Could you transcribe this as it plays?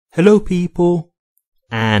Hello people,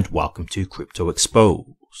 and welcome to Crypto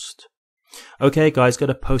Exposed. Okay guys, got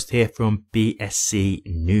a post here from BSC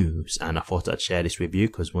News, and I thought I'd share this with you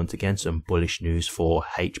because once again some bullish news for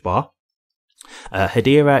HBAR.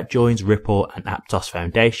 Hedera joins Ripple and Aptos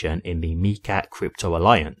Foundation in the HBAR Crypto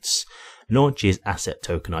Alliance, launches asset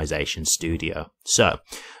tokenization studio. So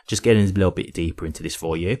just getting a little bit deeper into this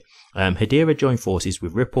for you. Hedera joined forces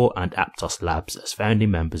with Ripple and Aptos Labs as founding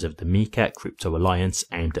members of the HBAR Crypto Alliance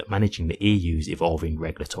aimed at managing the EU's evolving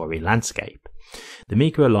regulatory landscape. The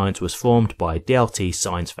HBAR Alliance was formed by DLT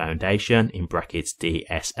Science Foundation in brackets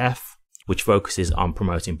DSF, which focuses on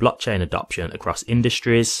promoting blockchain adoption across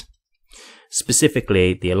industries.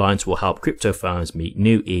 Specifically, the alliance will help crypto firms meet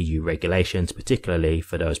new EU regulations, particularly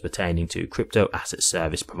for those pertaining to crypto asset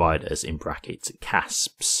service providers in brackets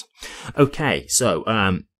CASPs. Okay, so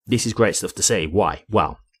this is great stuff to see. Why?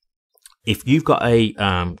 Well, if you've got a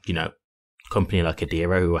company like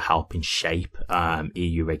Hedera who are helping shape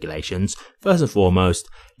EU regulations, first and foremost,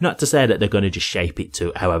 not to say that they're going to just shape it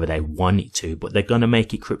to however they want it to, but they're going to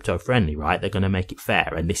make it crypto friendly, right? They're going to make it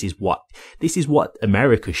fair, and this is what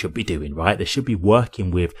America should be doing, right? They should be working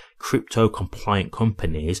with crypto compliant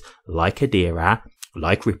companies like Hedera,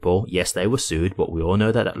 like Ripple. Yes, they were sued, but we all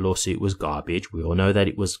know that that lawsuit was garbage. We all know that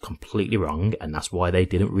it was completely wrong, and that's why they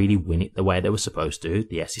didn't really win it the way they were supposed to.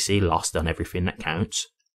 The SEC lost on everything that counts.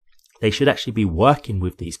 They should actually be working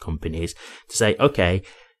with these companies to say, okay,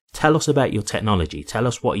 tell us about your technology. Tell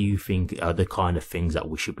us what you think are the kind of things that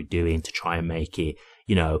we should be doing to try and make it,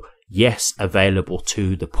 yes, available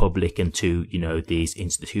to the public and to, these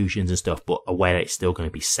institutions and stuff, but a way that it's still going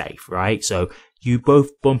to be safe, right? So you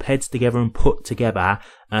both bump heads together and put together,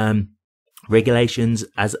 regulations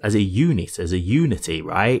as a unit, as a unity,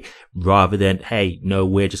 right? Rather than, hey, no,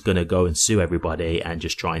 we're just going to go and sue everybody and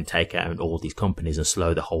just try and take out all these companies and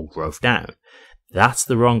slow the whole growth down. That's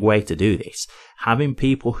the wrong way to do this. Having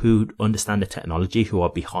people who understand the technology, who are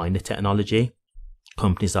behind the technology,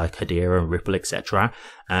 companies like Hedera and Ripple, etc.,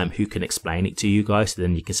 who can explain it to you guys, so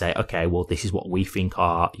then you can say, okay, well, this is what we think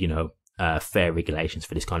are, fair regulations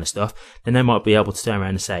for this kind of stuff. Then they might be able to turn around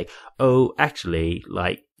and say, oh, actually,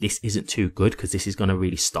 this isn't too good because this is going to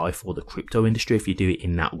really stifle the crypto industry if you do it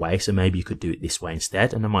in that way. So maybe you could do it this way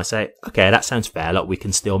instead. And I might say, okay, that sounds fair. We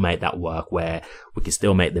can still make that work, where we can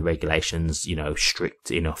still make the regulations,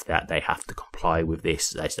 strict enough that they have to comply with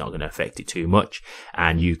this. It's not going to affect it too much.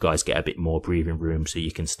 And you guys get a bit more breathing room, so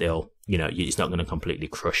you can still, it's not going to completely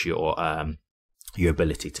crush your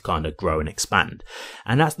ability to kind of grow and expand.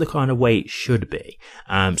 And that's the kind of way it should be.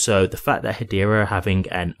 So the fact that Hedera are having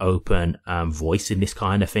an open voice in this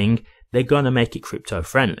kind of thing, they're going to make it crypto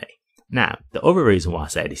friendly. Now, the other reason why I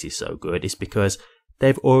say this is so good is because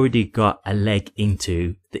they've already got a leg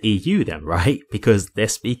into the EU then, right? Because they're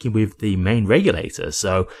speaking with the main regulators.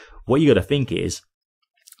 So what you got to think is,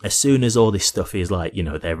 as soon as all this stuff is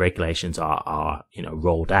their regulations are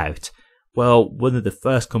rolled out, well, one of the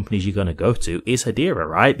first companies you're going to go to is Hedera,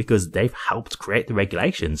 right? Because they've helped create the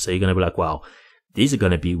regulations. So you're going to be like, well, these are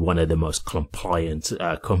going to be one of the most compliant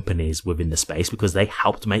companies within the space because they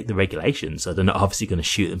helped make the regulations. So they're not obviously going to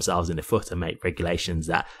shoot themselves in the foot and make regulations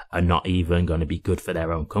that are not even going to be good for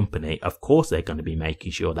their own company. Of course, they're going to be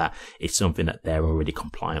making sure that it's something that they're already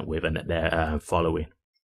compliant with and that they're following.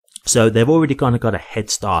 So they've already kind of got a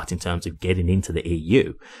head start in terms of getting into the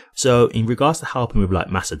EU. So in regards to helping with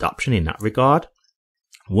mass adoption in that regard,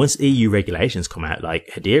 once EU regulations come out,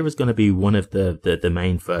 Hedera is going to be one of the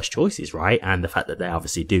main first choices, right? And the fact that they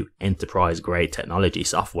obviously do enterprise grade technology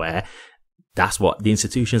software, that's what the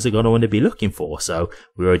institutions are going to want to be looking for. So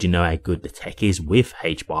we already know how good the tech is with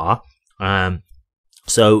HBAR.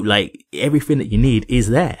 So everything that you need is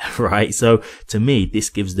there, right? So to me,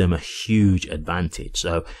 this gives them a huge advantage.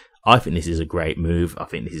 So I think this is a great move. I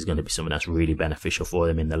think this is going to be something that's really beneficial for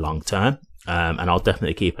them in the long term. And I'll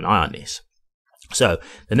definitely keep an eye on this. So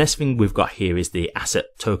the next thing we've got here is the asset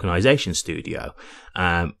tokenization studio.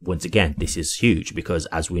 Once again, this is huge because,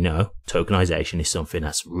 as we know, tokenization is something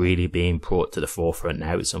that's really being brought to the forefront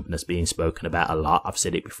now. It's something that's being spoken about a lot. I've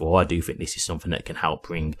said it before. I do think this is something that can help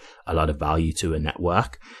bring a lot of value to a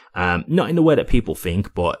network. Not in the way that people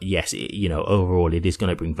think, but yes, overall, it is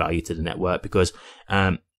going to bring value to the network because,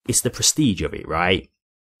 it's the prestige of it, right?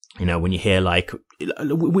 When you hear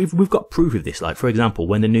we've got proof of this. For example,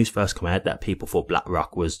 when the news first came out that people thought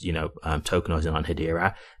BlackRock was, tokenizing on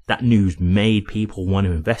Hedera, that news made people want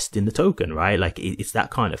to invest in the token, right? It's that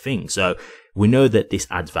kind of thing. So we know that this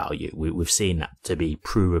adds value. We've seen that to be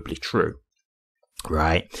provably true,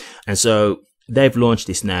 right? And so they've launched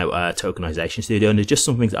this now tokenization studio, and there's just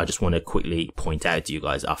some things that I just want to quickly point out to you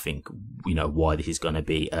guys. I think, you know, why this is going to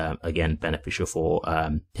be again beneficial for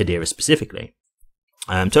Hedera specifically.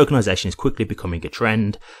 Tokenization is quickly becoming a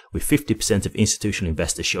trend, with 50% of institutional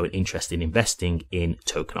investors showing interest in investing in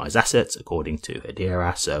tokenized assets, according to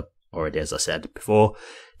Hedera. So already, as I said before,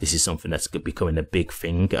 this is something that's becoming a big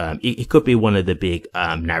thing. It could be one of the big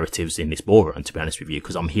narratives in this bull run, to be honest with you,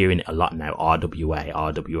 because I'm hearing it a lot now, RWA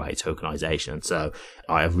tokenization. So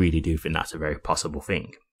I really do think that's a very possible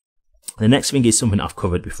thing. The next thing is something I've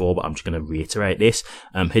covered before, but I'm just going to reiterate this.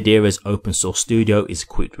 Hedera's open source studio is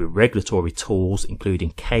equipped with regulatory tools,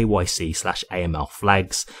 including KYC/AML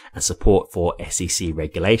flags and support for SEC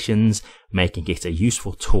regulations, making it a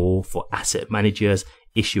useful tool for asset managers,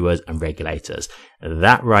 issuers, and regulators.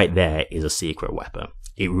 That right there is a secret weapon.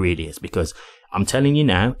 It really is, because I'm telling you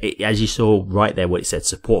now, as you saw right there, what it said,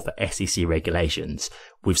 support for SEC regulations.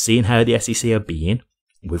 We've seen how the SEC are being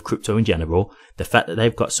with crypto in general. The fact that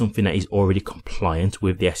they've got something that is already compliant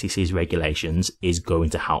with the SEC's regulations is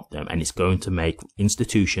going to help them, and it's going to make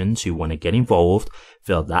institutions who want to get involved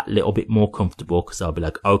feel that little bit more comfortable, because they'll be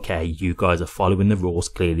like, okay, you guys are following the rules.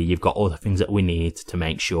 Clearly, you've got all the things that we need to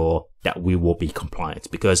make sure that we will be compliant.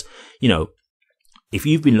 Because, you know, if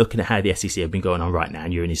you've been looking at how the SEC have been going on right now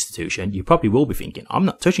and you're an institution, you probably will be thinking, I'm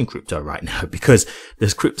not touching crypto right now, because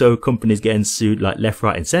there's crypto companies getting sued like left,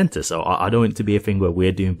 right and center. So I don't want it to be a thing where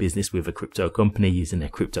we're doing business with a crypto company using their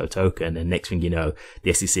crypto token, and next thing you know,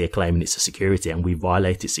 the SEC are claiming it's a security and we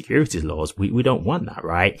violated securities laws. We don't want that,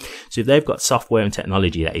 right? So if they've got software and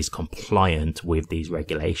technology that is compliant with these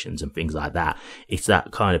regulations and things like that, it's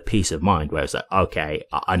that kind of peace of mind where it's like, okay,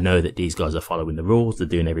 I know that these guys are following the rules, they're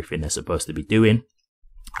doing everything they're supposed to be doing.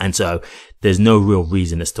 And so there's no real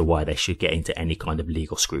reason as to why they should get into any kind of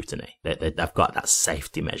legal scrutiny. They've got that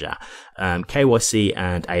safety measure. KYC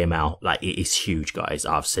and AML, like, it is huge, guys.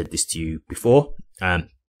 I've said this to you before.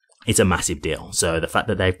 It's a massive deal. So the fact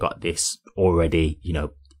that they've got this already, you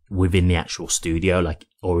know, within the actual studio, like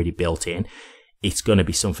already built in, it's going to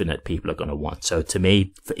be something that people are going to want. So to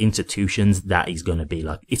me, for institutions, that is going to be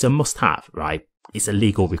like, it's a must have, right? It's a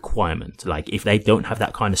legal requirement. Like, if they don't have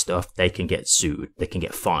that kind of stuff, they can get sued, they can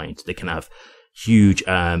get fined, they can have huge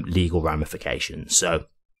legal ramifications. So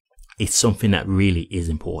it's something that really is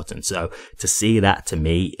important. So to see that, to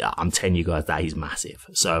me, I'm telling you guys, that is massive.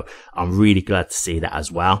 So I'm really glad to see that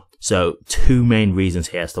as well. So two main reasons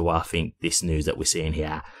here as to why I think this news that we're seeing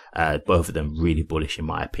here, both of them really bullish in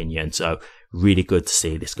my opinion. So really good to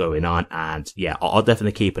see this going on, and yeah, I'll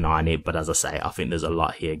definitely keep an eye on it. But as I say, I think there's a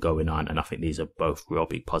lot here going on, and I think these are both real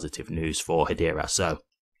big positive news for Hedera. So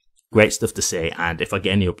great stuff to see, and if I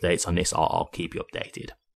get any updates on this, I'll keep you updated.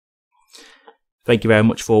 Thank you very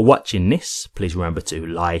much for watching this. Please remember to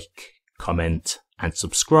like, comment, and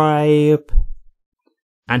subscribe,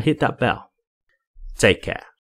 and hit that bell. Take care.